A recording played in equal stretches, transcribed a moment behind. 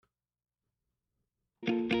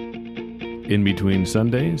In Between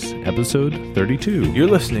Sundays, episode 32. You're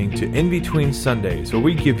listening to In Between Sundays, where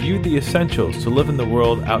we give you the essentials to live in the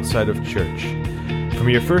world outside of church. From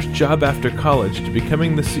your first job after college to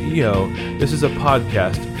becoming the CEO, this is a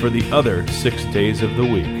podcast for the other 6 days of the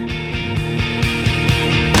week.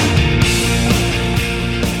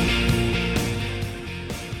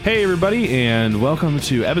 Hey everybody, and welcome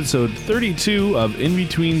to episode 32 of In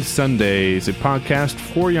Between Sundays, a podcast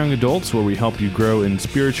for young adults where we help you grow in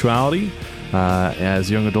spirituality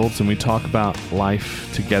as young adults, and we talk about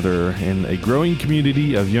life together. And a growing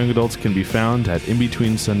community of young adults can be found at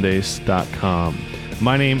inbetweensundays.com.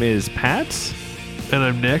 My name is Pat. And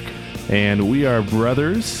I'm Nick. And we are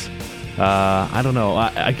brothers. I don't know,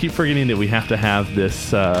 I keep forgetting that we have to have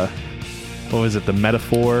this... what was it, the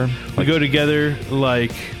metaphor? We go together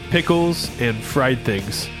like pickles and fried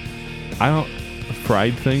things.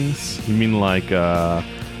 Fried things? You mean like... Have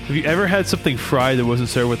you ever had something fried that wasn't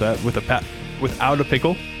served without a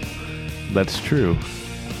pickle? That's true.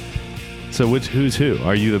 So who's who?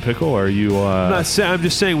 Are you the pickle or are you... I'm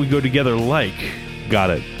just saying we go together like.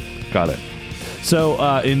 Got it.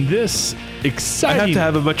 So in this exciting... I have to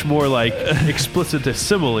have a much more like explicit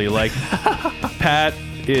simile, like Pat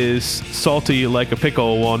is salty like a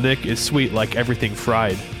pickle while Nick is sweet like everything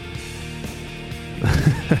fried.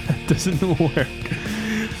 Doesn't work.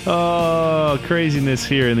 Oh, craziness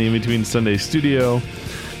here in the In Between Sundays studio.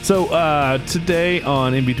 So today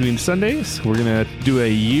on In Between Sundays, we're going to do a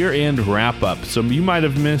year-end wrap-up. So you might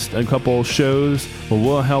have missed a couple shows, but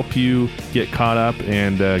we'll help you get caught up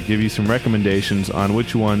and give you some recommendations on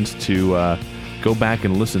which ones to go back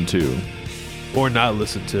and listen to. Or not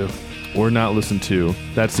listen to.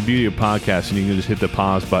 That's the beauty of podcasts, and you can just hit the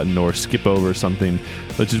pause button or skip over something,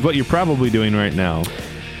 which is what you're probably doing right now.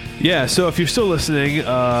 Yeah, so if you're still listening,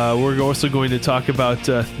 we're also going to talk about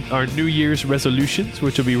our New Year's resolutions,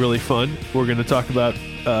 which will be really fun. We're going to talk about...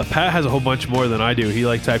 Pat has a whole bunch more than I do. He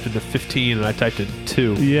typed into 15, and I typed in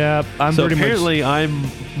 2. Yeah, I'm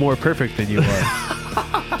more perfect than you are.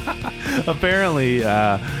 Apparently,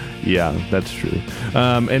 yeah, that's true.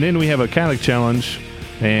 And then we have a Catholic challenge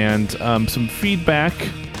and some feedback.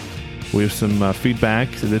 We have some feedback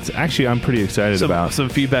that's actually I'm pretty excited about. Some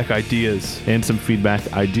feedback ideas. And some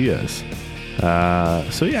feedback ideas.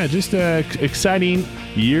 So yeah, just an exciting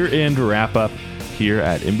year-end wrap-up here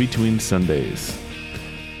at In Between Sundays.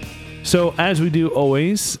 So as we do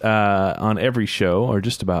always on every show, or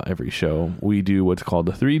just about every show, we do what's called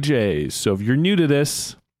the 3 J's. So if you're new to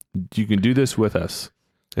this, you can do this with us.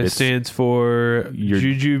 It stands for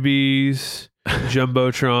Jujubes,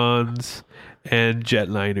 Jumbotrons, and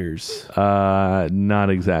Jetliners.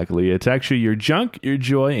 Not exactly. It's actually your junk, your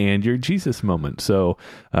joy, and your Jesus moment. So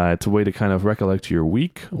it's a way to kind of recollect your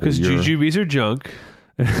week. Because Jujubes are junk,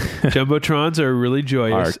 Jumbotrons are really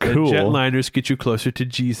joyous, cool. And Jetliners get you closer to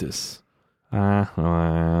Jesus.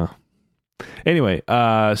 Anyway,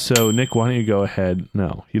 so Nick, why don't you go ahead?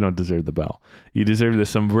 No, you don't deserve the bell. You deserve the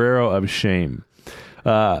sombrero of shame.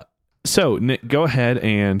 So, Nick, go ahead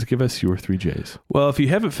and give us your 3 J's. Well, if you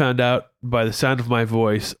haven't found out by the sound of my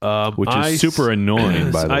voice... which is super annoying,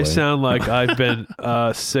 by the way. I sound like I've been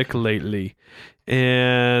sick lately.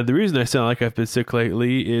 And the reason I sound like I've been sick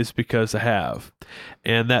lately is because I have.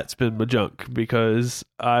 And that's been my junk, because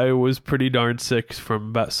I was pretty darn sick from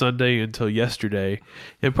about Sunday until yesterday.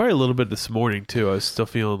 And probably a little bit this morning, too. I was still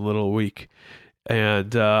feeling a little weak.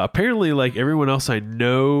 And apparently, like everyone else I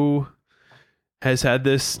know... has had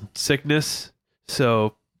this sickness,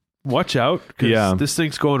 so watch out, because this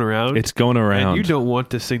thing's going around. It's going around. And you don't want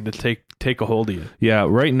this thing to take a hold of you. Yeah,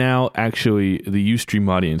 right now, actually, the Ustream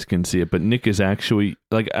audience can see it, but Nick is actually,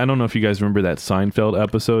 like, I don't know if you guys remember that Seinfeld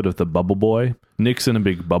episode of the Bubble Boy. Nick's in a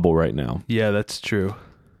big bubble right now. Yeah, that's true.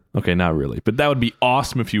 Okay, not really, but that would be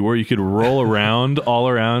awesome if you were. You could roll around, all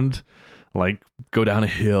around, like, go down a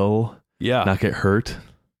hill, not get hurt.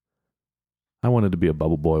 I wanted to be a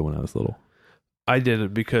bubble boy when I was little. I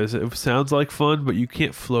didn't, because it sounds like fun, but you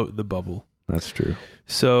can't float in the bubble. That's true.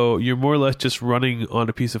 So you're more or less just running on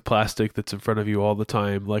a piece of plastic that's in front of you all the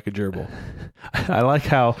time, like a gerbil. I like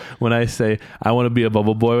how when I say I want to be a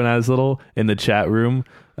bubble boy when I was little, in the chat room,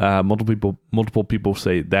 multiple people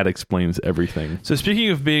say that explains everything. So speaking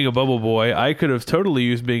of being a bubble boy, I could have totally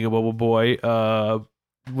used being a bubble boy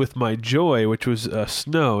with my joy, which was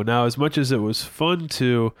snow. Now, as much as it was fun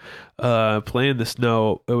to play in the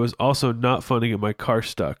snow, it was also not fun to get my car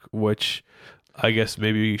stuck, which I guess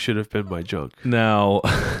maybe should have been my junk. Now,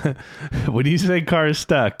 when you say car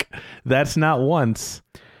stuck, that's not once.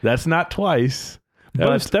 That's not twice.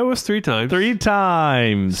 That was 3 times. 3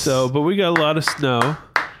 times. So, but we got a lot of snow.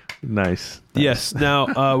 Nice. Yes.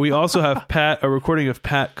 Now, we also have a recording of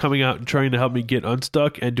Pat coming out and trying to help me get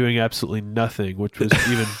unstuck and doing absolutely nothing, which was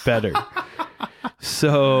even better.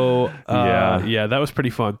 So, yeah, that was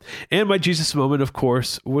pretty fun. And my Jesus moment, of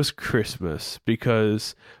course, was Christmas,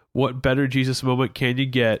 because what better Jesus moment can you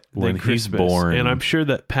get than Christmas? He's born. And I'm sure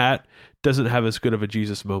that Pat doesn't have as good of a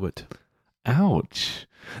Jesus moment. Ouch.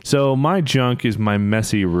 So my junk is my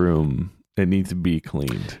messy room. It needs to be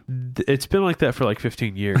cleaned. It's been like that for like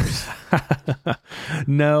 15 years.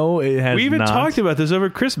 No, it has not. We even talked about this over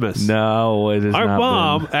Christmas. No, it has Our not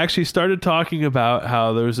mom been. actually started talking about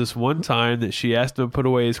how there was this one time that she asked him to put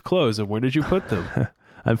away his clothes. And where did you put them?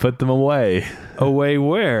 I put them away. Away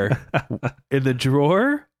where? In the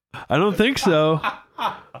drawer? I don't think so.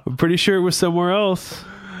 I'm pretty sure it was somewhere else.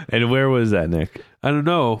 And where was that, Nick? I don't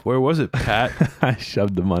know. Where was it, Pat? I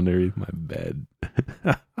shoved them underneath my bed.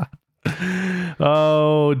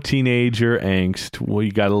 Oh, teenager angst. Well,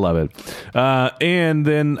 you gotta love it. And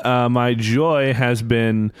then my joy has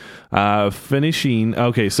been finishing.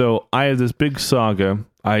 Okay, so I have this big saga.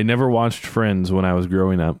 I never watched Friends when I was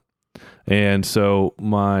growing up. And so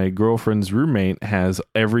my girlfriend's roommate has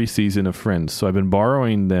every season of Friends. So I've been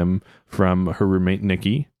borrowing them from her roommate,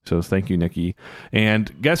 Nikki. So thank you, Nikki.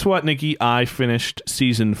 And guess what, Nikki? I finished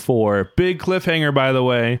season 4. Big cliffhanger, by the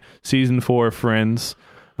way. Season 4 of Friends.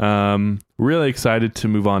 Really excited to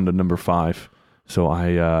move on to number 5. So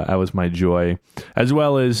that was my joy. As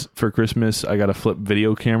well as for Christmas, I got a flip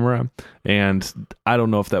video camera. And I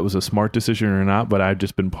don't know if that was a smart decision or not, but I've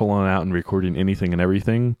just been pulling out and recording anything and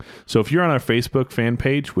everything. So if you're on our Facebook fan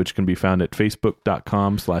page, which can be found at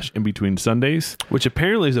facebook.com/inbetweensundays. Which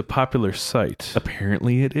apparently is a popular site.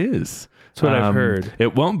 Apparently it is. That's what I've heard.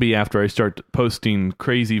 It won't be after I start posting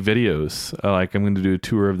crazy videos. Like I'm going to do a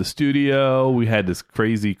tour of the studio. We had this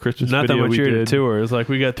crazy Christmas Not video that much we here did. to tour. It's like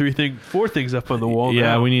we got 4 things up on the wall Yeah,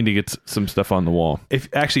 now. we need to get some stuff on the wall.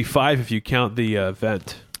 Actually 5 if you count the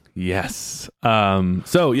vent. Yes.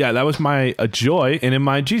 So yeah, that was my joy. And in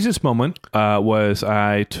my Jesus moment was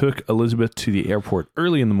I took Elizabeth to the airport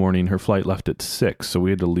early in the morning. Her flight left at 6, so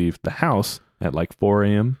we had to leave the house at like 4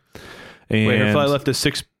 a.m. And Wait, her flight left at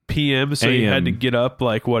 6 p.m., so you had to get up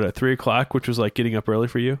like what at 3 o'clock, which was like getting up early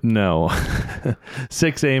for you? No,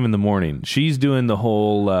 6 a.m. in the morning. She's doing the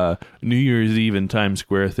whole New Year's Eve in Times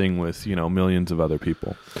Square thing with millions of other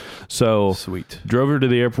people. So Sweet. Drove her to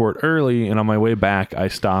the airport early, and on my way back, I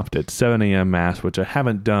stopped at 7 a.m. Mass, which I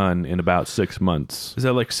haven't done in about 6 months. Is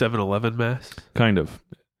that like 7-Eleven Mass? Kind of,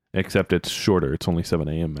 except it's shorter. It's only 7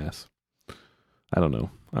 a.m. Mass. I don't know.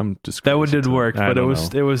 I'm just That one didn't work, but it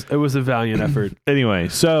was know. it was a valiant effort. Anyway,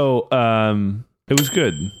 so it was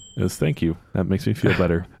good. It was thank you. That makes me feel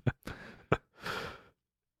better.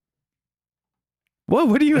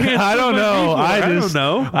 What are you? I don't know. I just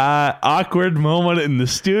don't know. Awkward moment in the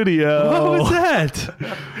studio. What was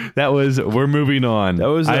that? That was. We're moving on. That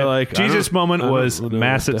was like Jesus moment was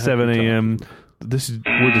mass at 7 a.m.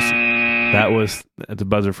 That was at the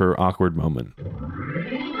buzzer for awkward moment.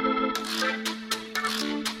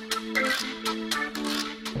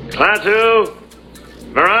 Klaatu,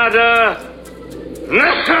 Marada.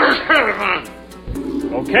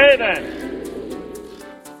 Okay then.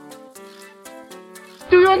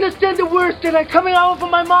 Do you understand the words that are coming out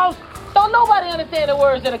of my mouth? Don't nobody understand the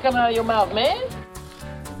words that are coming out of your mouth, man.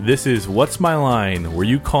 This is What's My Line, where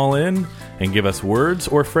you call in and give us words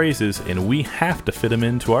or phrases, and we have to fit them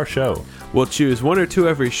into our show. We'll choose 1 or 2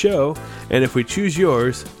 every show, and if we choose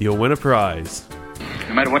yours, you'll win a prize.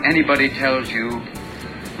 No matter what anybody tells you,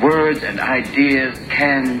 words and ideas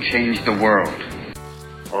can change the world.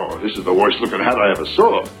 Oh, this is the worst looking hat I ever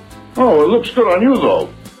saw. Oh, it looks good on you, though.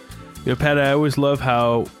 Pat, I always love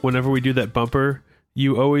how whenever we do that bumper,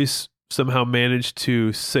 you always somehow manage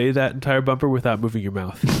to say that entire bumper without moving your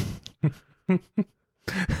mouth. How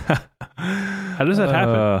does that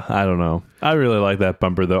happen? I don't know. I really like that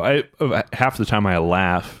bumper, though. Half the time I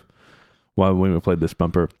laugh when we played this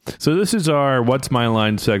bumper. So this is our What's My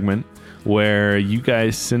Line segment, where you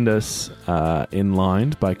guys send us in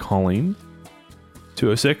line by calling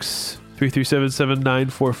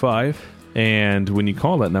 206-337-7945. And when you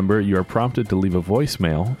call that number, you are prompted to leave a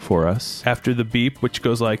voicemail for us. After the beep, which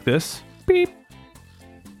goes like this. Beep.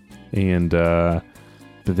 And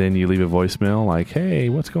then you leave a voicemail like, hey,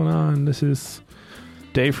 what's going on? This is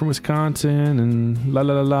Dave from Wisconsin, and la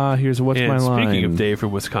la la la, here's a What's My Line. Speaking of Dave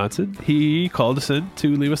from Wisconsin, he called us in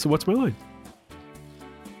to leave us a What's My Line.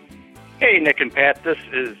 Hey, Nick and Pat, this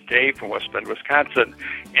is Dave from West Bend, Wisconsin,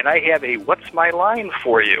 and I have a What's My Line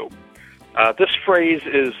for you. This phrase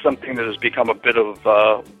is something that has become a bit of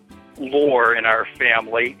lore in our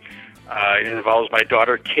family. It involves my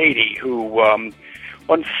daughter, Katie, who,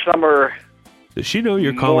 one summer Does she know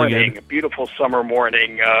you're calling morning, in? a beautiful summer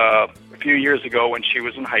morning, a few years ago when she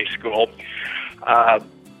was in high school,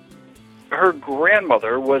 her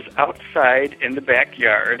grandmother was outside in the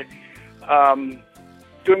backyard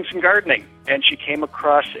doing some gardening, and she came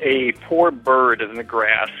across a poor bird in the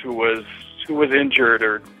grass who was injured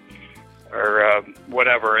or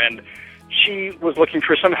whatever, and she was looking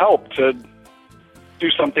for some help to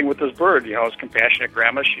do something with this bird. You know, as compassionate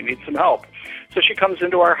grandma, she needs some help. So she comes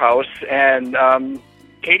into our house, and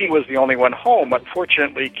Katie was the only one home.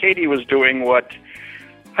 Unfortunately, Katie was doing what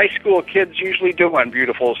high school kids usually do on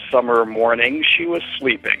beautiful summer mornings. She was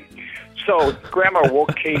sleeping. So Grandma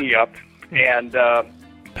woke Katie up and Pat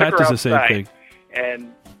took her does the same outside, thing.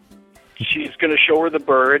 and she's going to show her the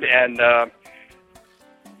bird. And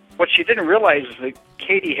what she didn't realize is that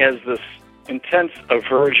Katie has this intense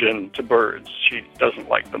aversion to birds. She doesn't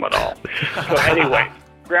like them at all. So anyway,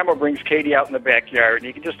 Grandma brings Katie out in the backyard, and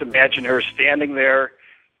you can just imagine her standing there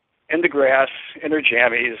in the grass in her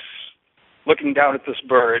jammies, looking down at this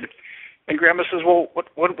bird. And Grandma says, "Well, what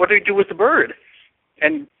do you do with the bird?"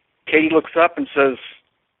 And Katie looks up and says,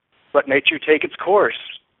 "Let nature take its course."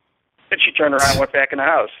 And she turned around and went back in the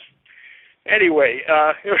house. Anyway,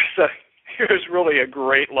 it was really a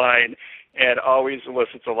great line, and always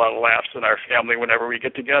elicits a lot of laughs in our family whenever we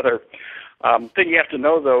get together. Thing you have to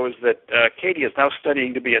know, though, is that Katie is now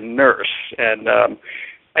studying to be a nurse, and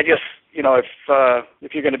I guess, you know,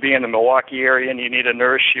 if you're going to be in the Milwaukee area and you need a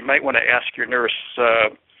nurse, you might want to ask your nurse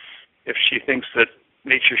if she thinks that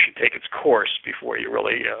nature should take its course before you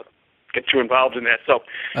really get too involved in that. So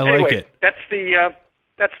I anyway, like it.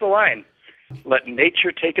 That's the line. Let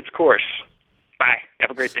nature take its course. Bye.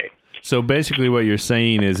 Have a great day. So basically what you're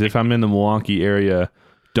saying is if I'm in the Milwaukee area,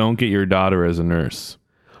 don't get your daughter as a nurse.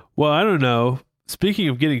 Well, I don't know. Speaking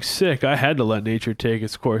of getting sick, I had to let nature take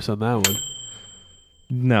its course on that one.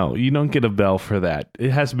 No, you don't get a bell for that.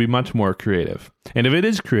 It has to be much more creative. And if it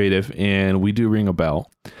is creative and we do ring a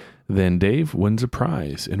bell, then Dave wins a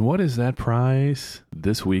prize. And what is that prize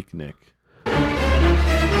this week, Nick?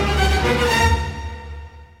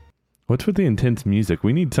 What's with the intense music?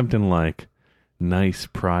 We need something like nice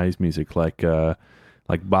prize music, like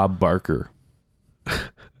Bob Barker.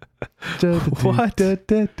 What? I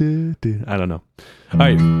don't know. All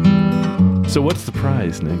right. So what's the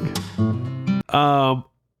prize, Nick?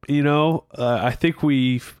 You know, I think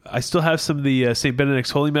I still have some of the St.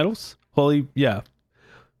 Benedict's holy medals.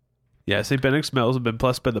 St. Benedict's medals have been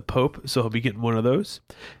blessed by the Pope, so he'll be getting one of those.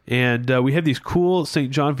 And we have these cool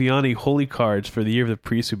St. John Vianney holy cards for the Year of the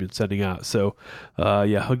Priest we've been sending out. So,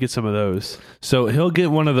 he'll get some of those. So he'll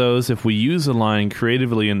get one of those if we use a line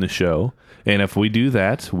creatively in the show. And if we do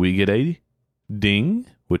that, we get a ding,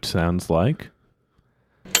 which sounds like.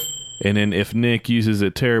 And then if Nick uses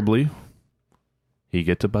it terribly, he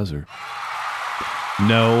gets a buzzer.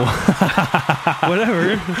 No.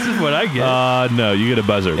 Whatever. This is what I get. No, you get a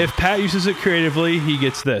buzzer. If Pat uses it creatively, he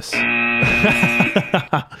gets this.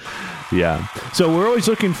 Yeah. So we're always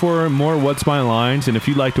looking for more What's My Lines. And if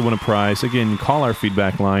you'd like to win a prize, again, call our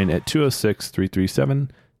feedback line at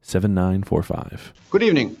 206-337-7945. Good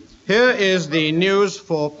evening. Here is the news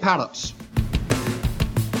for parrots.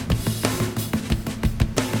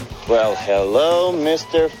 Well, hello,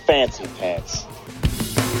 Mr. Fancy Pants.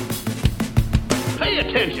 Pay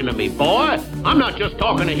attention to me, boy. I'm not just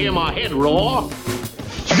talking to hear my head roar.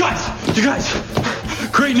 You guys,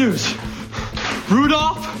 great news.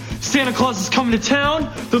 Rudolph, Santa Claus is coming to town,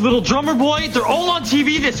 the little drummer boy, they're all on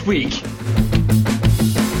TV this week.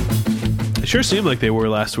 It sure seemed like they were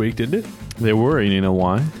last week, didn't it? They were, and you know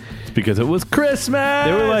why? It's because it was Christmas!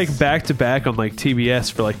 They were like back to back on like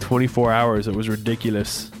TBS for like 24 hours. It was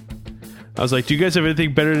ridiculous. I was like, do you guys have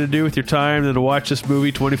anything better to do with your time than to watch this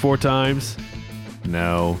movie 24 times?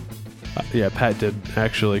 No. Yeah, Pat did,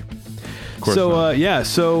 actually. Of course not.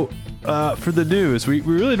 So for the news, we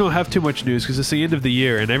really don't have too much news because it's the end of the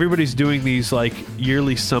year and everybody's doing these like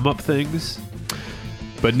yearly sum up things.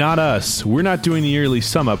 But not us. We're not doing the yearly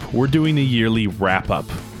sum up. We're doing the yearly wrap up.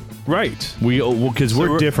 Right. Because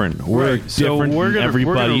we're different. We're right. different We're than gonna, everybody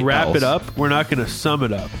we're gonna wrap else. it up. We're not going to sum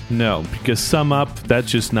it up. No, because sum up,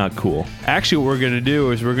 that's just not cool. Actually, what we're going to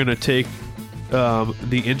do is we're going to take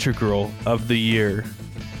the integral of the year,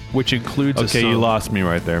 which includes a Okay, sum. you lost me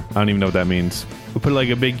right there. I don't even know what that means. We'll put like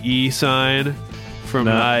a big E sign from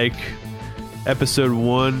like episode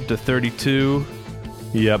 1 to 32.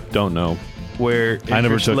 Yep, don't know. Where I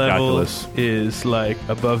never interest took level calculus. is like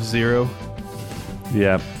above 0.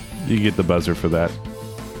 Yeah, you get the buzzer for that.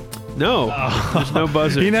 No, there's no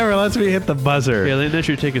buzzer. He never lets me hit the buzzer. Yeah, let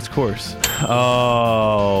nature take its course.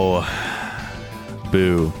 Oh,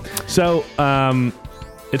 boo. So,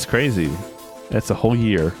 It's crazy. That's a whole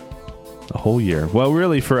year. A whole year. Well,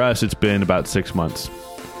 really, for us, it's been about 6 months.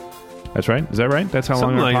 That's right. Is that right? That's how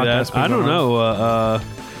Something long our like podcast's that. been I don't going on?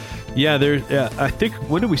 know. I think,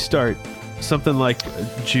 when did we start? Something like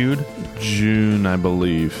June, I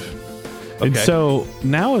believe. Okay. And so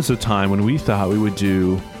now is a time when we thought we would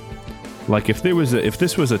do, like, if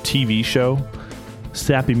this was a TV show,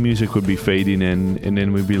 sappy music would be fading in, and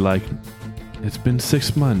then we'd be like, it's been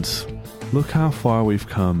 6 months. Look how far we've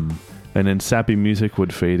come. And then sappy music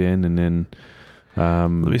would fade in, and then let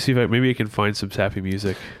me see if maybe I can find some sappy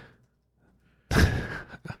music.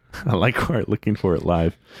 I like looking for it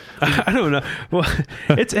live. I don't know. Well,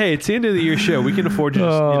 it's the end of the year show. We can afford to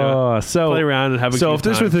just play around and have a good time. So if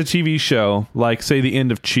this was a TV show, like say the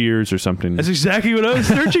end of Cheers or something, that's exactly what I was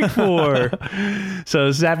searching for.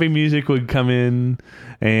 So sappy music would come in,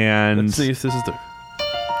 and let's see if this is the.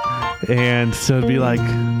 And so it'd be like,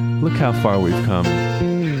 look how far we've come.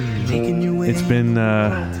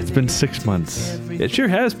 It's been 6 months. It sure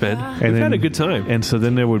has been. We've had a good time. And so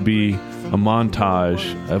then there would be a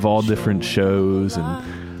montage of all different shows,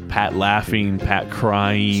 and Pat laughing, Pat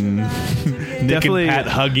crying, Nick and Pat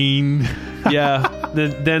hugging. Yeah.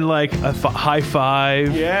 Then like a high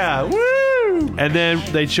five. Yeah. Woo! And then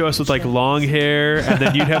they'd show us with like long hair, and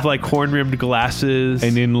then you'd have like horn-rimmed glasses.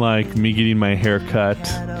 And then like me getting my hair cut.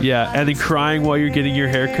 Yeah, and then crying while you're getting your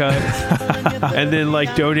hair cut. And then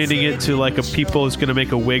like donating it to like a people who's going to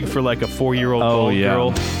make a wig for like a 4-year-old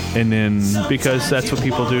girl. And then because that's what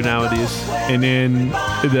people do nowadays. And then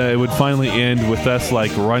it would finally end with us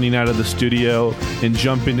like running out of the studio and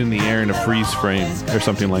jumping in the air in a freeze frame or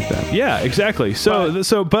something like that. Yeah, exactly.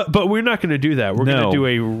 But we're not going to do that. We're going to do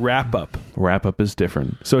a wrap up. Wrap up is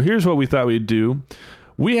different. So here's what we thought we'd do.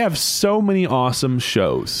 We have so many awesome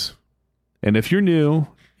shows, and if you're new,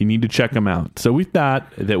 you need to check them out. So we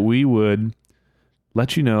thought that we would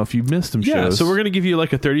let you know if you missed some shows. Yeah, so we're going to give you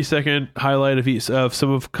like a 30-second highlight of some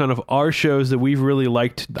of kind of our shows that we've really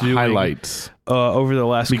liked doing. Highlights. Over the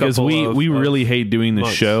last because couple we really hate doing this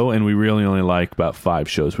months. show, and we really only like about 5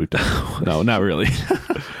 shows we've done. No, not really.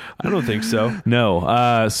 I don't think so.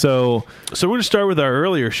 No. So we're going to start with our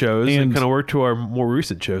earlier shows and kind of work to our more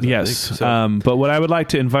recent shows. Yes. I think. But what I would like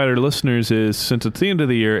to invite our listeners is, since it's the end of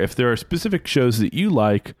the year, if there are specific shows that you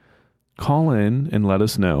like, call in and let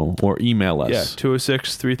us know, or email us. Yeah,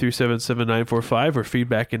 206-337-7945 or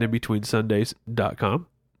feedback at InBetweenSundays.com.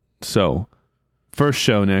 So, first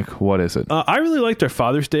show, Nick, what is it? I really liked our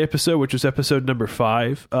Father's Day episode, which was episode number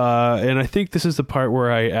 5. And I think this is the part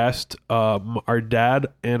where I asked our dad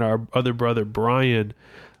and our other brother, Brian,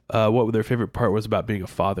 what their favorite part was about being a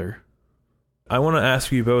father. I want to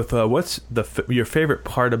ask you both, what's your favorite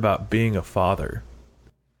part about being a father?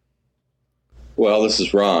 Well, this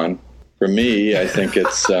is Ron. For me, I think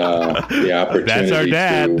it's the opportunity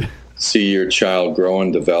to see your child grow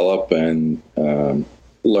and develop and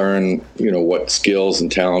learn, what skills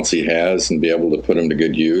and talents he has and be able to put them to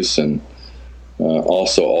good use. And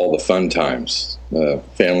also all the fun times,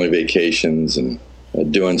 family vacations and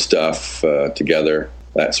doing stuff together,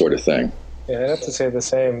 that sort of thing. Yeah, I have to say the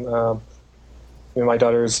same. My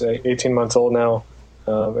daughter's 18 months old now.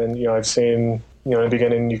 And, I've seen, in the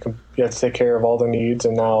beginning, you have to take care of all the needs,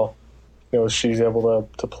 and now, she's able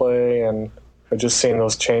to play, and I've just seen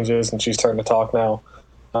those changes, and she's starting to talk now.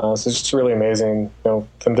 So it's just really amazing, them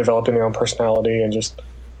developing their own personality and just,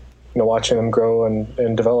 watching them grow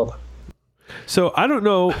and develop. So I don't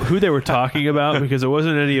know who they were talking about because it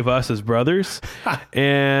wasn't any of us as brothers.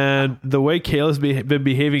 And the way Kayla's been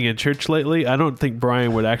behaving in church lately, I don't think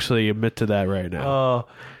Brian would actually admit to that right now.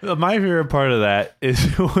 My favorite part of that is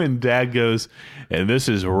when Dad goes, and this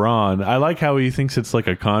is Ron. I like how he thinks it's like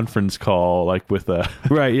a conference call, like with a...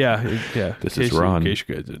 Right, yeah. This is Ron. In case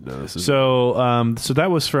you guys didn't know. So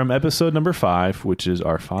that was from episode number 5, which is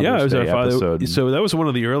our Father's Day episode. So that was one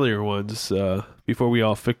of the earlier ones before we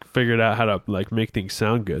all figured out how to make things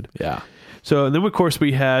sound good. Yeah. So and then, of course,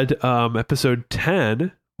 we had episode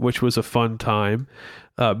 10, which was a fun time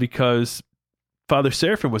because Father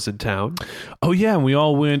Seraphim was in town. Oh yeah, and we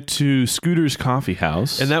all went to Scooter's Coffee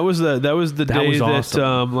House, and that was the day was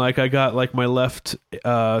awesome. that I got my left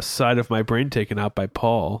side of my brain taken out by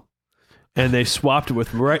Paul, and they swapped it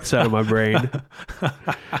with the right side of my brain, and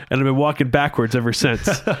I've been walking backwards ever since.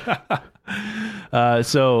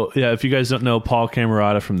 So yeah, if you guys don't know, Paul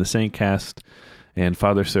Camerata from the Saint Cast and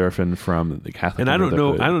Father Seraphim from the Catholic. And I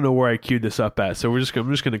don't know where I queued this up at, so I'm just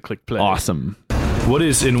going to click play. Awesome. What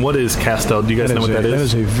is Castell? Do you guys know what that is? That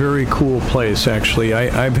is a very cool place, actually.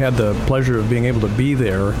 I've had the pleasure of being able to be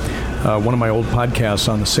there. One of my old podcasts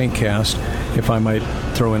on the Saintcast, if I might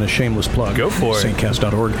throw in a shameless plug. Go for it.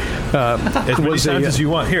 Saintcast.org. As many times as you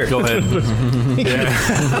want. Here. Go ahead.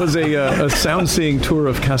 It was a sound-seeing tour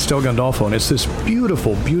of Castel Gandolfo, and it's this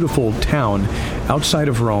beautiful, beautiful town outside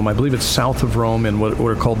of Rome. I believe it's south of Rome in what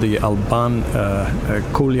are called the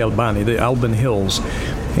Colli Albani, the Alban Hills.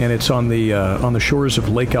 And it's on the shores of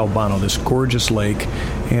Lake Albano, this gorgeous lake,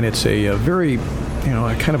 and it's a very,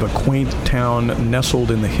 a kind of a quaint town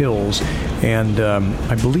nestled in the hills. And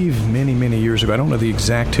I believe many, many years ago, I don't know the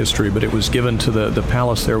exact history, but it was given to the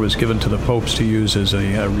palace there was given to the popes to use as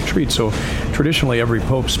a retreat. So traditionally, every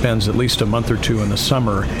pope spends at least a month or two in the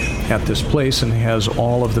summer at this place and has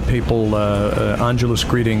all of the papal Angelus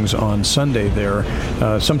greetings on Sunday there.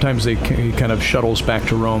 Sometimes he kind of shuttles back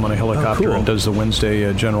to Rome on a helicopter and does the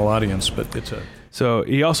Wednesday general audience, but it's a... So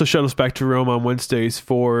he also shuttles back to Rome on Wednesdays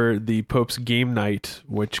for the Pope's game night,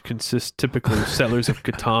 which consists typically of Settlers of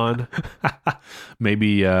Catan.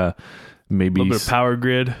 maybe a little bit of Power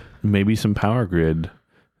Grid. Maybe some Power Grid.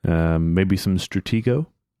 Maybe some Stratego.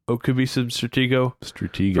 Oh, could be some Stratego.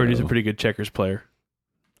 Bernie's a pretty good checkers player.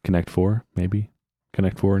 Connect 4, maybe.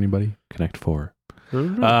 Connect 4, anybody? Connect 4.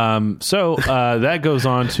 So that goes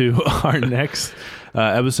on to our next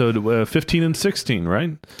episode 15 and 16,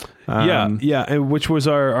 right? Yeah, and which was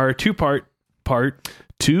our two-parter.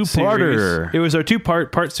 It was our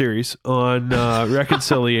two-part series on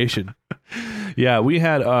reconciliation. Yeah, we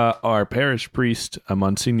had our parish priest,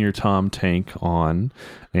 Monsignor Tom Tank, on,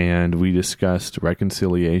 and we discussed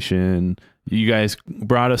reconciliation. You guys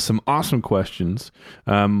brought us some awesome questions.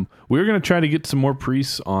 We're going to try to get some more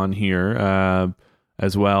priests on here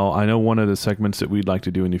as well. I know one of the segments that we'd like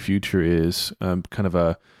to do in the future is kind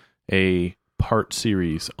of a part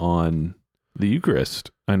series on the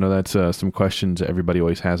Eucharist. I know that's some questions that everybody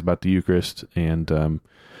always has about the Eucharist, and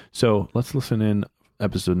so let's listen in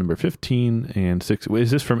episode number 15 and 16.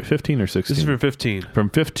 Is this from 15 or 16? This is from 15. From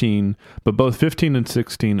 15, but both 15 and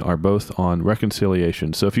 16 are both on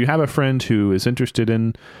reconciliation. So if you have a friend who is interested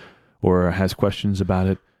in or has questions about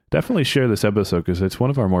it, definitely share this episode because it's one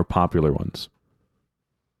of our more popular ones.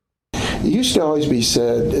 It used to always be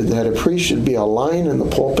said that a priest should be a lion in the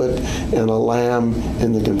pulpit and a lamb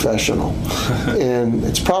in the confessional. And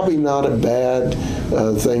it's probably not a bad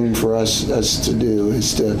thing for us to do,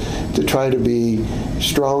 is to try to be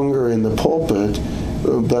stronger in the pulpit,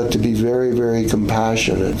 but to be very, very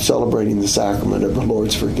compassionate, celebrating the sacrament of the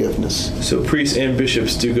Lord's forgiveness. So priests and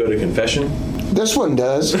bishops do go to confession? This one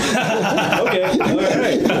does. Okay, all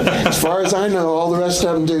right. As far as I know, all the rest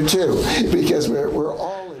of them do too, because we're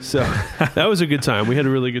all... So that was a good time. We had a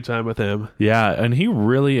really good time with him. Yeah, and he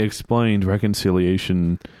really explained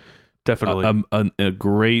reconciliation definitely a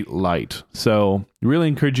great light. So really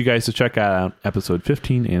encourage you guys to check out episode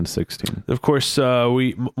 15 and 16. Of course,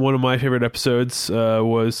 one of my favorite episodes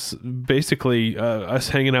was basically us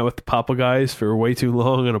hanging out with the Papal guys for way too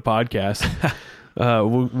long on a podcast.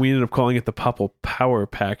 We ended up calling it the Papal Power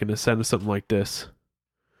Pack, and it sounded something like this.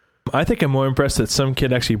 I think I'm more impressed that some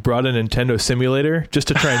kid actually brought a Nintendo simulator just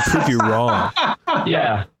to try and prove you wrong.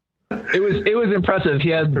 Yeah, it was impressive. He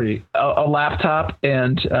had a laptop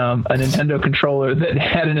and a Nintendo controller that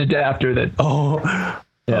had an adapter that.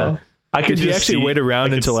 Yeah. Could you actually wait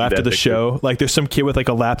around until after the show? Like, there's some kid with like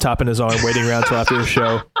a laptop in his arm waiting around until after the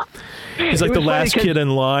show. He's like the last kid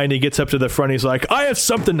in line. He gets up to the front. He's like, "I have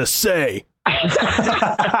something to say." Well,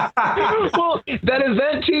 that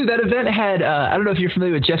event had I don't know if you're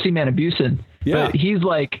familiar with Jesse Manabusen, but he's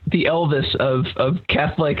like the Elvis of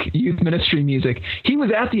Catholic youth ministry music. He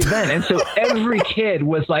was at the event, and so every kid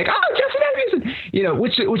was like, "Oh, Jesse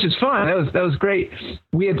Manabusen," which is fine. That was great.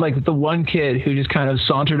 We had like the one kid who just kind of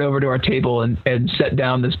sauntered over to our table and set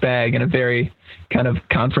down this bag in a very kind of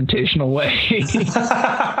confrontational way.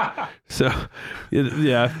 So,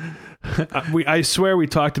 yeah. I swear we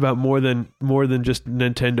talked about more than just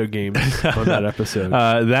Nintendo games on that episode.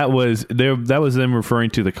 That was them referring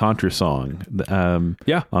to the Contra song, on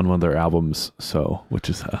one of their albums. So, which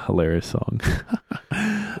is a hilarious song.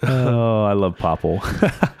 Oh, I love Popple.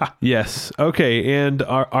 Yes. Okay. And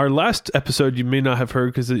our last episode you may not have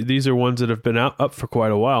heard because these are ones that have been up for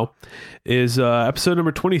quite a while. Is episode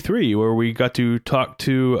number 23, where we got to talk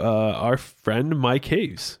to our friend Mike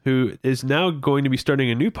Hayes, who is now going to be starting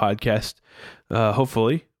a new podcast,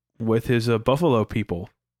 hopefully, with his Buffalo people.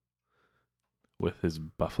 With his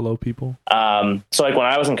Buffalo people? So, like, when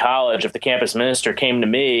I was in college, if the campus minister came to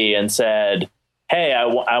me and said, "Hey, I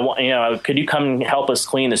want, could you come help us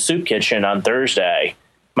clean the soup kitchen on Thursday?"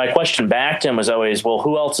 My question back to him was always, "Well,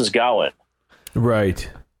 who else is going?" Right.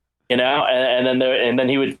 You know, and then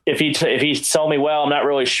he would, if he told me, well, I'm not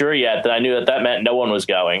really sure yet, then I knew that meant no one was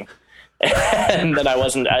going. And then I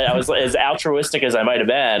was as altruistic as I might have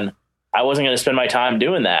been. I wasn't going to spend my time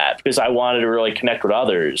doing that because I wanted to really connect with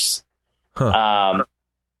others. Huh.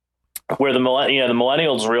 Where the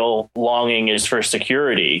millennials' real longing is for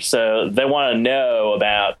security. So they want to know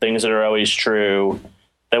about things that are always true.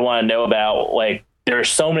 They want to know about, like, there are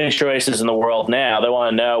so many choices in the world now. They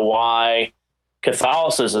want to know why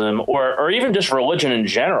Catholicism or even just religion in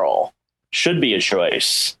general should be a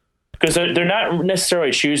choice, because they're not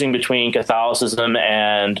necessarily choosing between Catholicism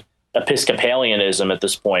and Episcopalianism at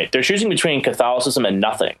this point. They're choosing between Catholicism and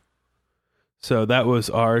nothing. So that was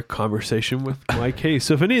our conversation with Mike Hayes.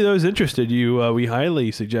 So if any of those interested you, we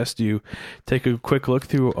highly suggest you take a quick look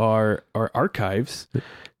through our archives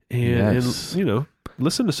and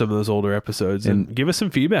listen to some of those older episodes and give us some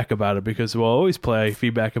feedback about it, because we'll always play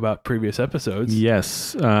feedback about previous episodes.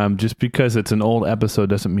 Yes. Just because it's an old episode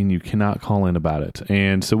doesn't mean you cannot call in about it.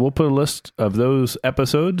 And so we'll put a list of those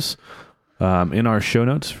episodes in our show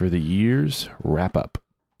notes for the year's wrap up.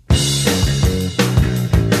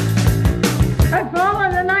 I've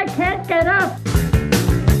fallen and I can't get up.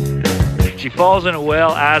 She falls in a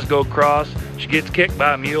well, eyes go cross. She gets kicked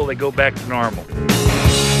by a mule, they go back to normal.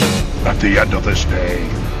 At the end of this day,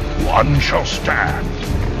 one shall stand,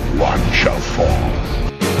 one shall fall.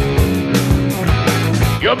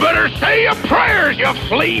 You better say your prayers, you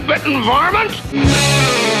flea-bitten varmint!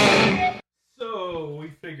 So we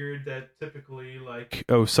figured that typically, like...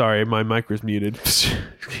 Oh, sorry, my mic was muted.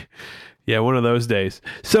 Yeah, one of those days.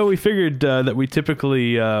 So we figured that we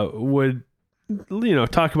typically would...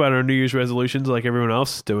 talk about our New Year's resolutions like everyone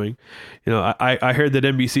else is doing. I heard that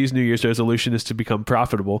NBC's New Year's resolution is to become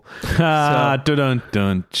profitable. Let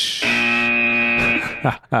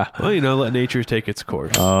nature take its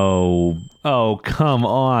course. Oh, come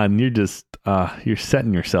on. You're just, you're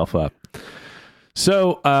setting yourself up.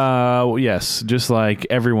 So, yes, just like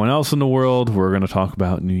everyone else in the world, we're going to talk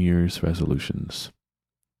about New Year's resolutions.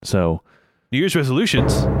 So, New Year's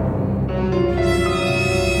resolutions...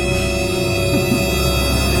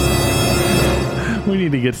 We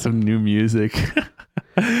need to get some new music.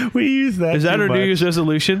 We use that. Is that our New Year's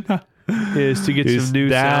resolution? Is to get some new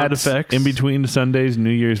sound effects? In between Sundays,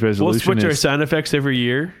 New Year's resolution. We'll switch our sound effects every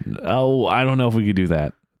year. Oh, I don't know if we could do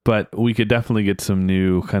that. But we could definitely get some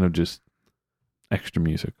new kind of just extra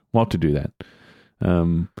music. We'll have to do that.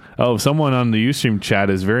 Someone on the Ustream chat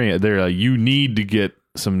is they're like, you need to get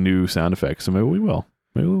some new sound effects. So maybe we will.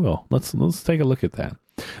 Let's take a look at that.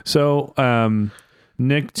 So,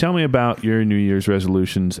 Nick, tell me about your New Year's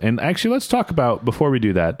resolutions. And actually, before we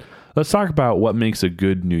do that, let's talk about what makes a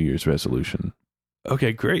good New Year's resolution.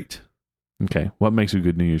 Okay, great. Okay, what makes a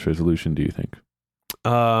good New Year's resolution, do you think?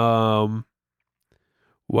 Well,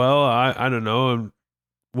 I don't know.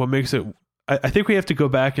 What makes it... I think we have to go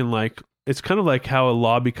back and, like, it's kind of like how a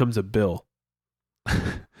law becomes a bill.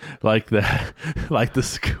 like the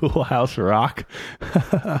Schoolhouse Rock.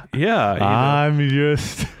 Yeah, I'm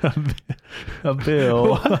just a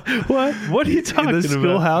bill. What are you talking about? The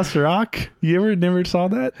Schoolhouse Rock. You never saw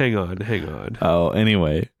that? Hang on. Oh,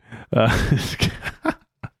 anyway, end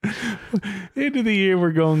of the year,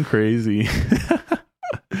 we're going crazy.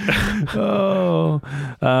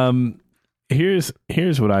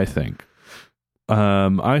 Here's what I think.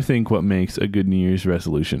 I think what makes a good New Year's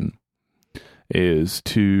resolution is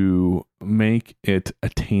to make it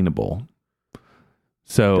attainable.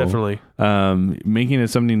 So definitely, making it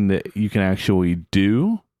something that you can actually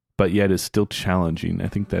do, but yet is still challenging. I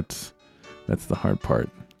think that's the hard part.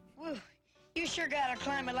 Woo. You sure gotta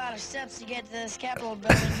climb a lot of steps to get to this Capitol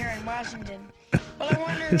building here in Washington. Well, I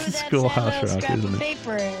wonder who that sad little scrap of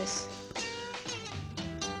paper is.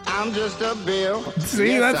 I'm just a bill.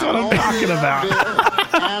 See, that's what I'm talking about.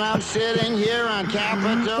 And I'm sitting here on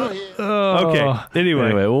Capitol Hill. Okay.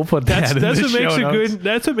 Anyway, we'll put that in the show notes.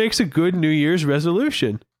 That's what makes a good New Year's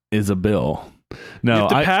resolution. Is a bill. No, you have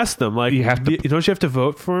to pass them. Like you have to. Don't you have to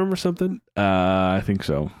vote for them or something? I think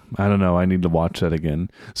so. I don't know. I need to watch that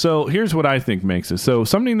again. So here's what I think makes it. So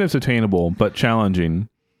something that's attainable but challenging.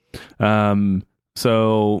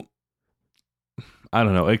 So I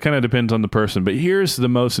don't know. It kind of depends on the person, but here's the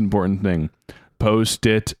most important thing. Post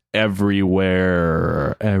it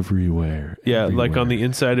everywhere. Yeah, like on the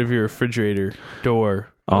inside of your refrigerator door,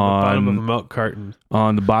 on the bottom of a milk carton,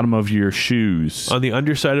 on the bottom of your shoes, on the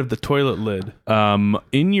underside of the toilet lid,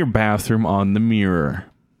 in your bathroom, on the mirror.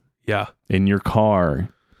 Yeah. In your car,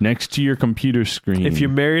 next to your computer screen. If you're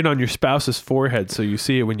married, on your spouse's forehead so you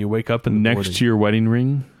see it when you wake up in the morning. Next to your wedding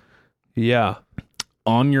ring. Yeah.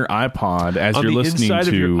 On your iPod as you're listening to... On the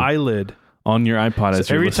inside of your eyelid. on your iPod. As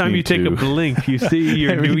every time you take a blink, you see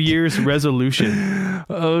your New Year's resolution.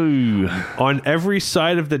 Oh, on every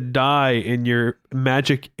side of the die in your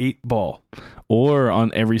Magic 8-ball. Or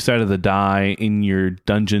on every side of the die in your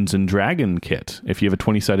Dungeons and Dragon kit. If you have a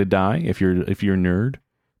 20-sided die, if you're a nerd,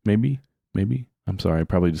 maybe. I'm sorry, I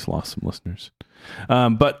probably just lost some listeners.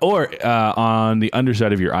 Or on the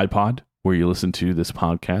underside of your iPod, where you listen to this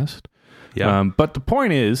podcast. Yeah. But the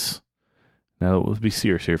point is, now let's be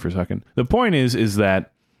serious here for a second. The point is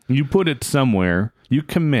that you put it somewhere, you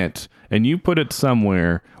commit, and you put it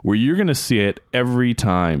somewhere where you're going to see it every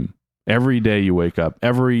time, every day you wake up,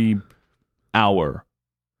 every hour.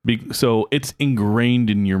 So it's ingrained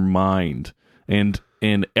in your mind, and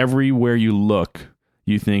everywhere you look,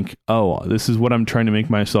 you think, oh, this is what I'm trying to make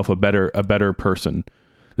myself a better person.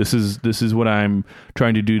 This is what I'm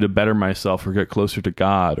trying to do to better myself or get closer to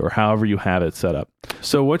God, or however you have it set up.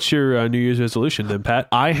 So what's your New Year's resolution then, Pat?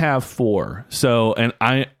 I have 4. So, and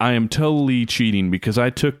I am totally cheating because I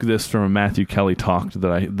took this from a Matthew Kelly talk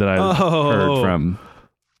that I heard from.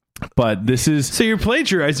 But this is... So you're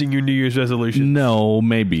plagiarizing your New Year's resolution? No,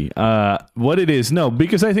 maybe. What it is, no,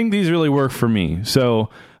 because I think these really work for me. So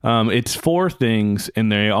it's 4 things,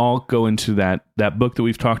 and they all go into that book that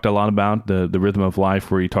we've talked a lot about, the Rhythm of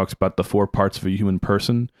Life, where he talks about the 4 parts of a human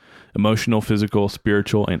person: emotional, physical,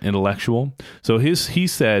 spiritual, and intellectual. So he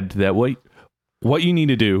said that what you need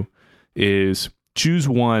to do is choose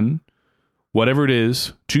one, whatever it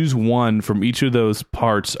is, choose one from each of those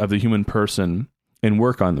parts of the human person and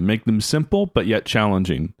work on them. Make them simple, but yet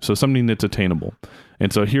challenging. So something that's attainable.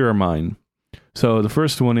 And so here are mine. So the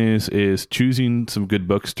first one is choosing some good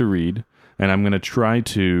books to read. And I'm going to try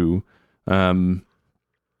to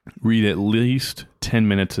read at least 10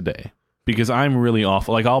 minutes a day. Because I'm really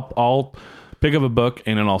awful. Like I'll pick up a book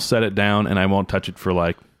and then I'll set it down and I won't touch it for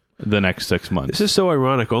like the next 6 months. This is so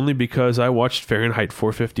ironic, only because I watched Fahrenheit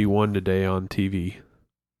 451 today on TV.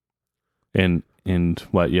 And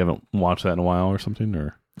what, you haven't watched that in a while or something?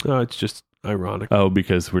 Or no, it's just ironic. Oh,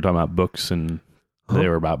 because we're talking about books and they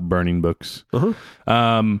were about burning books.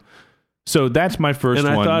 Uh-huh. So that's my first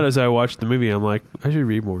one. And I thought as I watched the movie, I'm like, I should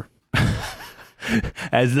read more.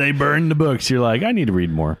 As they burn the books, you're like, I need to read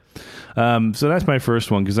more. So that's my first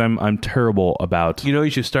one, because I'm terrible about... You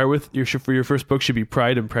should start with, for your first book should be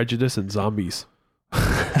Pride and Prejudice and Zombies.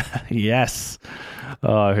 Yes.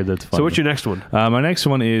 Oh, I heard that's fun. So what's your next one? My next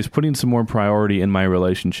one is putting some more priority in my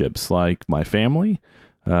relationships, like my family,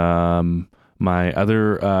 my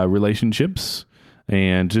other relationships,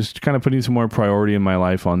 and just kind of putting some more priority in my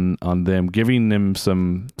life on them, giving them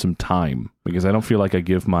some time, because I don't feel like I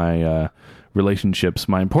give my relationships,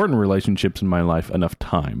 my important relationships in my life, enough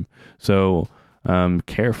time. So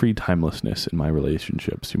carefree timelessness in my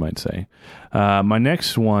relationships, you might say. My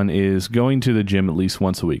next one is going to the gym at least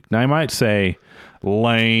once a week. Now, I might say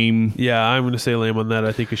lame. Yeah, I'm going to say lame on that.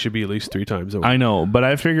 I think it should be at least 3 times a week. I know, but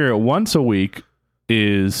I figure once a week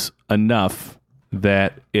is enough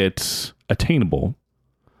that it's attainable.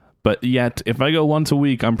 But yet, if I go once a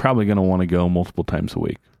week, I'm probably going to want to go multiple times a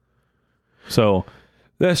week. So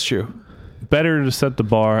that's true. Better to set the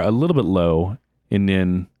bar a little bit low and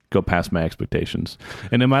then go past my expectations.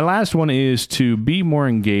 And then my last one is to be more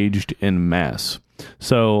engaged in Mass.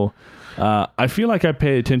 So I feel like I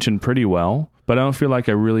pay attention pretty well, but I don't feel like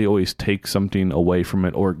I really always take something away from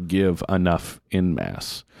it or give enough in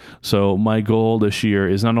Mass. So my goal this year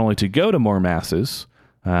is not only to go to more Masses,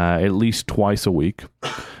 at least twice a week,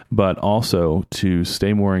 but also to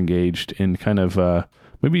stay more engaged in kind of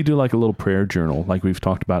maybe do like a little prayer journal like we've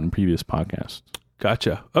talked about in previous podcasts.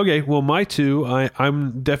 Gotcha. Okay, well, my 2,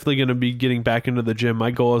 I'm definitely going to be getting back into the gym.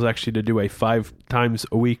 My goal is actually to do a 5 times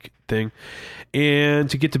a week thing and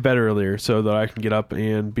to get to bed earlier so that I can get up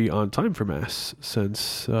and be on time for Mass,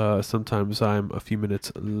 since sometimes I'm a few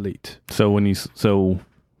minutes late. So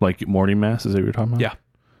like morning Mass, is that what you're talking about? Yeah.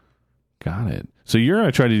 Got it. So you're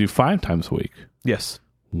going to try to do 5 times a week? Yes.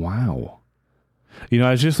 Wow.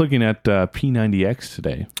 I was just looking at P90X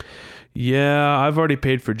today. Yeah, I've already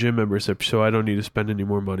paid for gym membership, so I don't need to spend any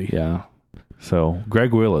more money. Yeah. So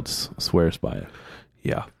Greg Willits swears by it.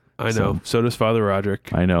 Yeah, I know. So does Father Roderick.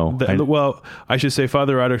 I know. Well, I should say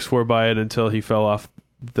Father Roderick swore by it until he fell off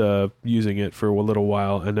using it for a little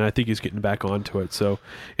while, and I think he's getting back onto it. So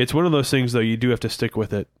it's one of those things, though, you do have to stick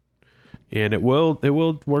with it, and it will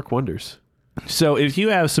work wonders. So if you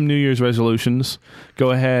have some New Year's resolutions,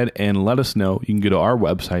 go ahead and let us know. You can go to our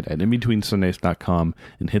website at inbetweensundays.com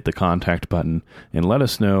and hit the contact button and let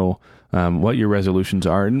us know what your resolutions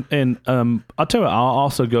are. And I'll tell you, I'll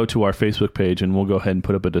also go to our Facebook page and we'll go ahead and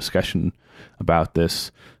put up a discussion about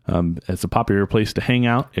this. It's a popular place to hang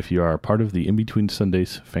out if you are part of the In Between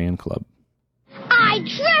Sundays fan club. I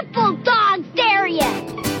triple dog dare you!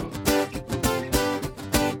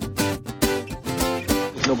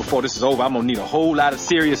 You know, before this is over, I'm gonna need a whole lot of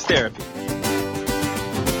serious therapy.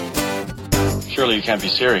 Surely you can't be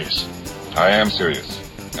serious. I am serious.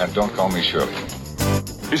 And don't call me Shirley.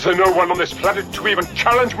 Is there no one on this planet to even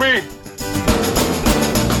challenge me?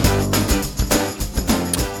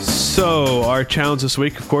 So our challenge this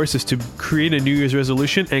week, of course, is to create a New Year's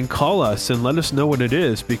resolution and call us and let us know what it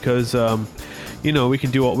is, because we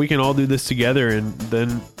can all do this together, and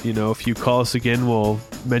then if you call us again, we'll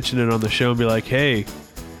mention it on the show and be like, hey,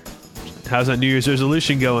 how's that New Year's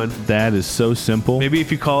resolution going? That is so simple. Maybe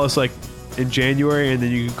if you call us like in January, and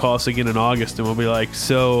then you can call us again in August, and we'll be like,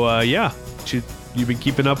 so you've been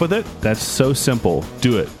keeping up with it? That's so simple.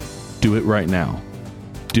 Do it right now.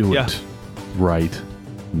 Do it right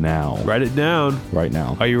now. Write it down right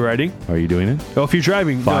now. Are you writing? Are you doing it? Oh, if you're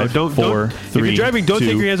driving, 5, no, 4, 3, if you're driving, don't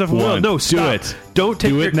take your hands off the wheel. No, stop. Do it. Don't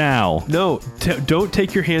take it now. No, don't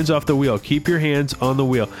take your hands off the wheel. Keep your hands on the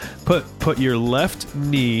wheel. Put your left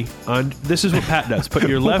knee on. This is what Pat does. Put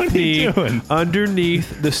your left knee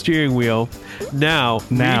underneath the steering wheel. Now,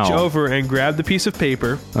 reach over and grab the piece of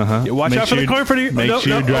paper. Watch out for the car in front of you. Make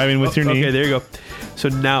sure you're driving with your knee. Okay, there you go. So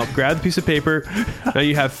now, grab the piece of paper. Now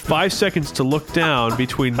you have 5 seconds to look down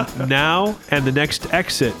between now and the next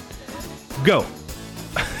exit. Go.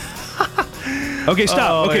 Okay,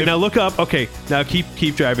 stop. Okay, now look up. Okay, now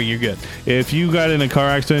keep driving. You're good. If you got in a car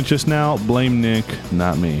accident just now, blame Nick,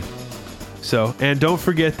 not me. So, and don't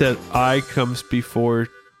forget that I comes before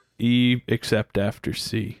E except after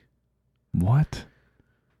C. What?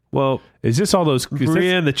 Well, is this all those...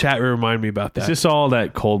 Maria in the chat room remind me about that. Is this all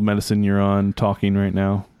that cold medicine you're on talking right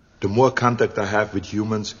now? The more contact I have with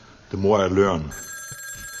humans, the more I learn.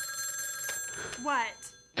 What?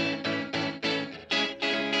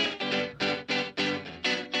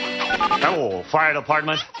 Hello, fire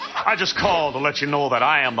department. I just called to let you know that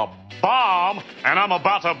I am the bomb, and I'm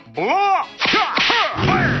about to blow up.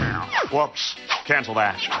 Whoops. Cancel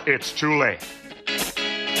that. It's too late.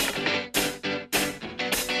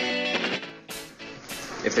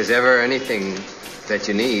 If there's ever anything that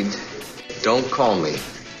you need, don't call me.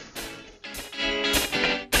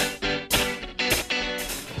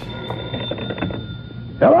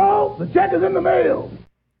 Hello? The check is in the mail.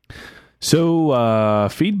 So,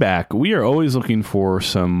 feedback. We are always looking for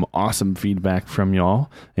some awesome feedback from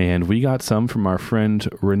y'all, and we got some from our friend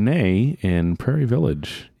Renee in Prairie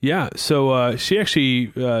Village. Yeah, so she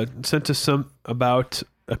actually sent us some about...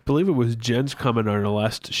 I believe it was Jen's comment on our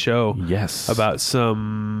last show. Yes. About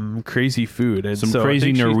some crazy food and some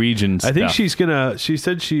crazy Norwegian stuff. I think she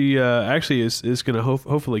said she actually is gonna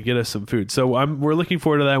hopefully get us some food. So we're looking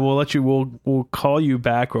forward to that. And we'll call you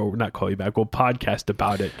back, or not call you back. We'll podcast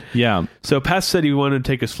about it. Yeah. So Pat said he wanted to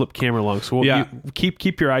take his flip camera along. So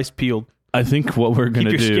keep your eyes peeled. I think what we're going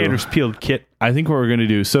to do... Keep your scanners peeled, Kit. I think what we're going to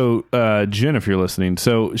do... So, Jen, if you're listening,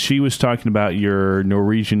 so she was talking about your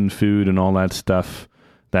Norwegian food and all that stuff,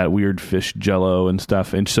 that weird fish jello and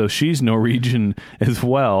stuff. And so she's Norwegian as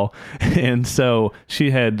well. And so she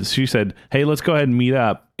said, hey, let's go ahead and meet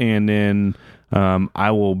up. And then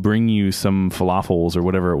I will bring you some falafels or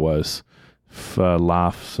whatever it was. I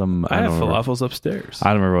have falafels upstairs.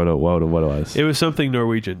 I don't remember what it was. It was something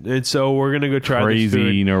Norwegian. And so we're going to go try crazy this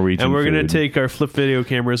food. Norwegian and we're going to take our flip video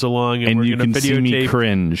cameras along, and we're you going to can see me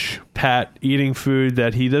cringe. Pat eating food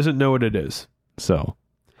that he doesn't know what it is. So...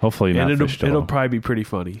 hopefully not. And it'll probably be pretty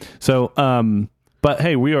funny. So, but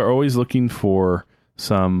hey, we are always looking for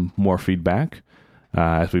some more feedback,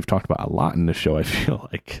 as we've talked about a lot in this show, I feel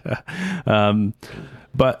like.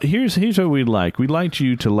 But here's what we'd like. We'd like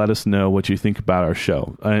you to let us know what you think about our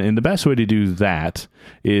show. And the best way to do that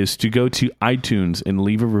is to go to iTunes and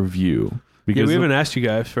leave a review. Because we haven't asked you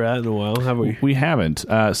guys for that in a while, have we? We haven't.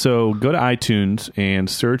 So go to iTunes and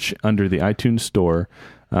search under the iTunes store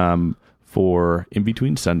for In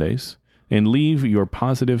Between Sundays, and leave your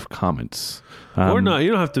positive comments. Or not.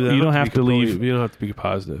 You don't have to. You don't have to leave. You don't have to be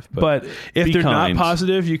positive. But if they're not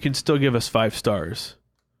positive, you can still give us 5 stars.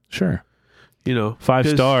 Sure. 5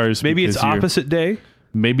 stars. Maybe it's opposite day.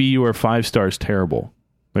 Maybe you are 5 stars terrible.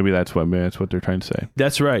 Maybe that's what they're trying to say.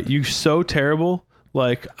 That's right. You're so terrible.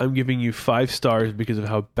 Like, I'm giving you 5 stars because of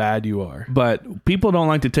how bad you are. But people don't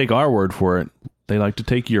like to take our word for it. They like to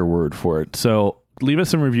take your word for it. So leave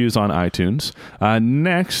us some reviews on iTunes.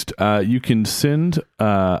 Next, you can send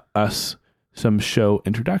us some show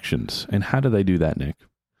introductions. And how do they do that, Nick?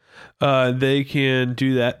 They can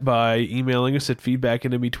do that by emailing us at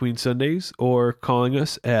feedback@inbetweensundays or calling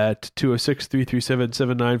us at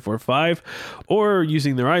 206-337-7945 or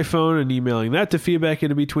using their iPhone and emailing that to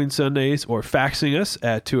feedback@inbetweensundays or faxing us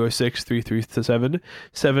at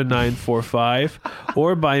 206-337-7945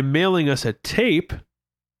 or by mailing us a tape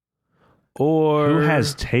or who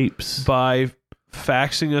has tapes? By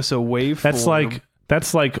faxing us a waveform.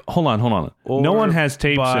 That's like hold on. No one has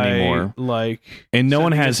tapes anymore. And no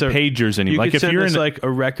one has pagers anymore. You could send us like a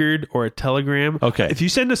record or a telegram. Okay. If you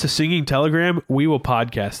send us a singing telegram, we will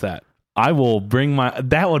podcast that. I will bring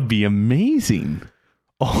that would be amazing.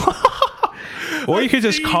 Or you could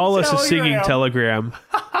just call us a singing telegram.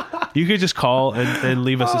 You could just call and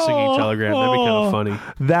leave us a singing telegram. That'd be kind of funny.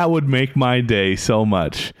 That would make my day so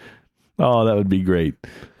much. Oh, that would be great.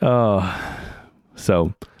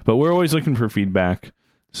 But we're always looking for feedback,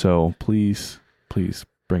 so please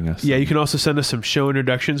bring us. Yeah, you can also send us some show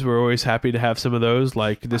introductions. We're always happy to have some of those,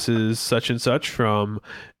 like this is such and such from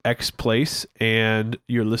X place, and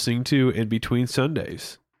you're listening to In Between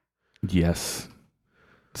Sundays. Yes.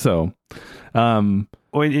 So, and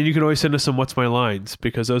you can always send us some What's My Lines,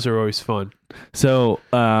 because those are always fun. So,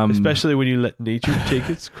 especially when you let nature take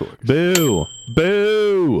its course. Boo!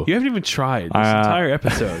 You haven't even tried this entire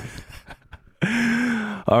episode.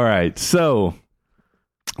 All right, so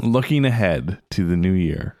looking ahead to the new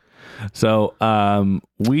year. So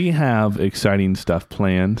we have exciting stuff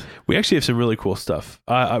planned. We actually have some really cool stuff.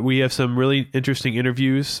 We have some really interesting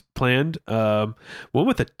interviews planned. One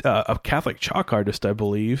with a Catholic chalk artist, I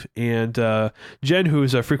believe. And Jen,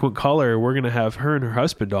 who's a frequent caller, we're going to have her and her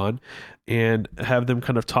husband on and have them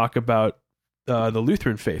kind of talk about the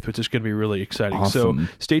Lutheran faith, which is going to be really exciting. Awesome.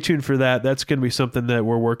 So stay tuned for that. That's going to be something that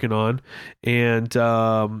we're working on. And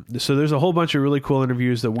so there's a whole bunch of really cool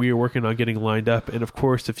interviews that we are working on getting lined up. And of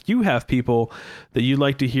course, if you have people that you'd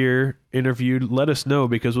like to hear interviewed, let us know,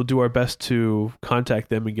 because we'll do our best to contact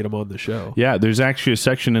them and get them on the show. Yeah, there's actually a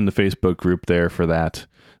section in the Facebook group there for that.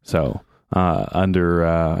 So I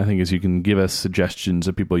think as you can give us suggestions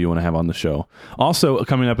of people you want to have on the show. Also,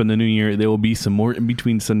 coming up in the new year, there will be some more In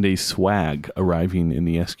Between Sundays swag arriving in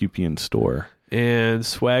the SQPN store. And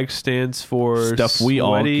swag stands for stuff we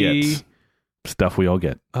all get. Stuff we all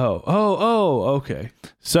get. Oh, okay.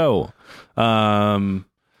 So,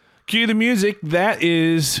 cue the music. That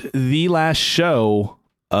is the last show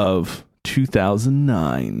of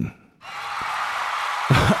 2009.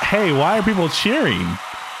 Hey, why are people cheering?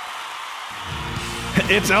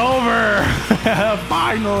 It's over!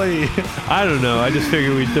 Finally! I don't know. I just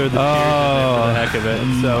figured we'd throw the cheers in there for the heck of it.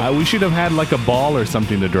 So we should have had like a ball or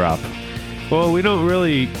something to drop. Well, we don't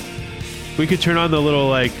really. We could turn on the little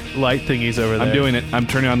like light thingies over there. I'm doing it. I'm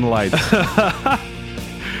turning on the lights.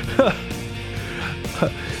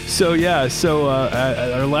 So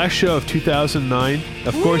our last show of 2009.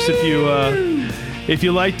 Of course, if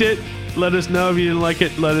you liked it, let us know. If you didn't like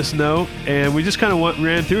it, let us know. And we just kind of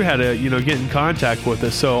ran through how to, get in contact with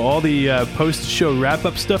us. So all the post-show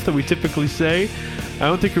wrap-up stuff that we typically say, I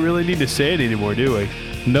don't think we really need to say it anymore, do we?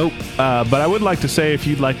 Nope. But I would like to say, if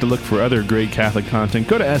you'd like to look for other great Catholic content,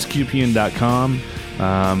 go to sqpn.com.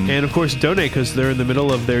 And, of course, donate, because they're in the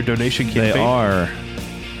middle of their donation campaign. They are.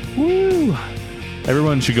 Woo!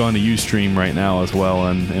 Everyone should go on the Ustream right now as well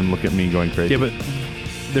and look at me going crazy. Yeah, but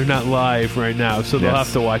they're not live right now, so they'll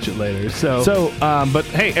have to watch it later. But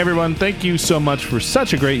hey, everyone, thank you so much for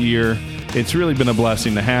such a great year. It's really been a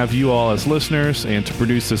blessing to have you all as listeners and to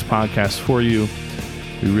produce this podcast for you.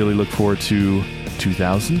 We really look forward to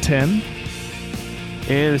 2010. And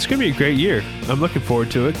it's going to be a great year. I'm looking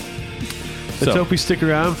forward to it. Let's hope we stick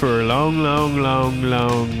around for a long, long, long,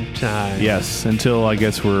 long time. Yes, until I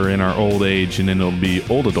guess we're in our old age, and then it'll be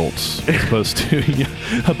old adults as opposed to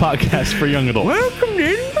a podcast for young adults. Welcome to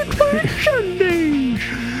In Between Sundays.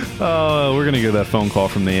 Oh, we're going to get that phone call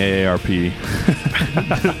from the AARP.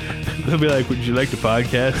 They'll be like, would you like to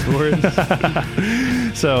podcast for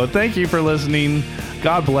us? So thank you for listening.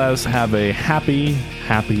 God bless. Have a happy,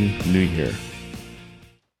 happy New Year.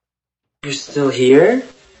 You're still here?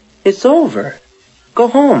 It's over. Go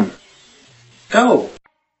home. Go.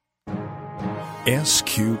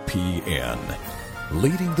 SQPN,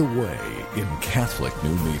 leading the way in Catholic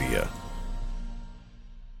new media.